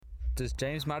Does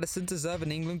James Maddison deserve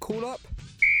an England call-up?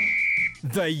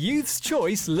 The Youth's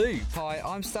Choice Loop. Hi,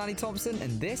 I'm Stanley Thompson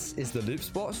and this is the Loop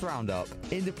Sports Roundup.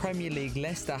 In the Premier League,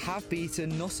 Leicester have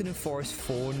beaten Nottingham Forest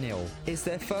 4-0. It's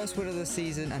their first win of the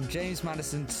season and James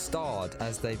Maddison starred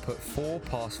as they put 4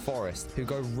 past Forest, who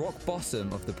go rock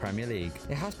bottom of the Premier League.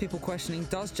 It has people questioning,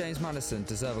 does James Maddison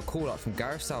deserve a call-up from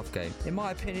Gareth Southgate? In my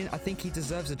opinion, I think he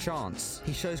deserves a chance.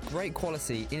 He shows great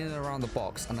quality in and around the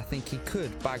box and I think he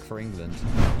could bag for England.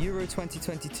 Euro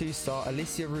 2022 star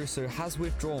Alicia Russo has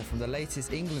withdrawn from the latest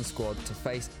England squad to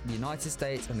face the United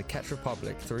States and the Czech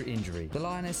Republic through injury. The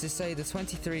Lionesses say the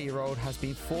 23-year-old has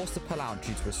been forced to pull out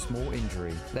due to a small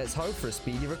injury. Let's hope for a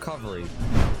speedy recovery.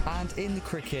 And in the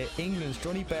cricket, England's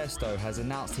Johnny Bairstow has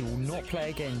announced he will not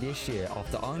play again this year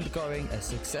after undergoing a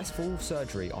successful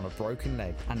surgery on a broken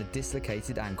leg and a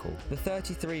dislocated ankle. The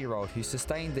 33-year-old, who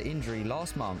sustained the injury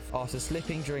last month after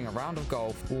slipping during a round of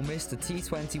golf, will miss the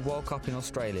T20 World Cup in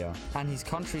Australia and his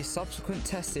country's subsequent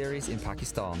Test series in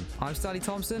Pakistan. I'm Stanley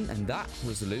Thompson and that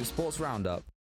was the Loop Sports Roundup.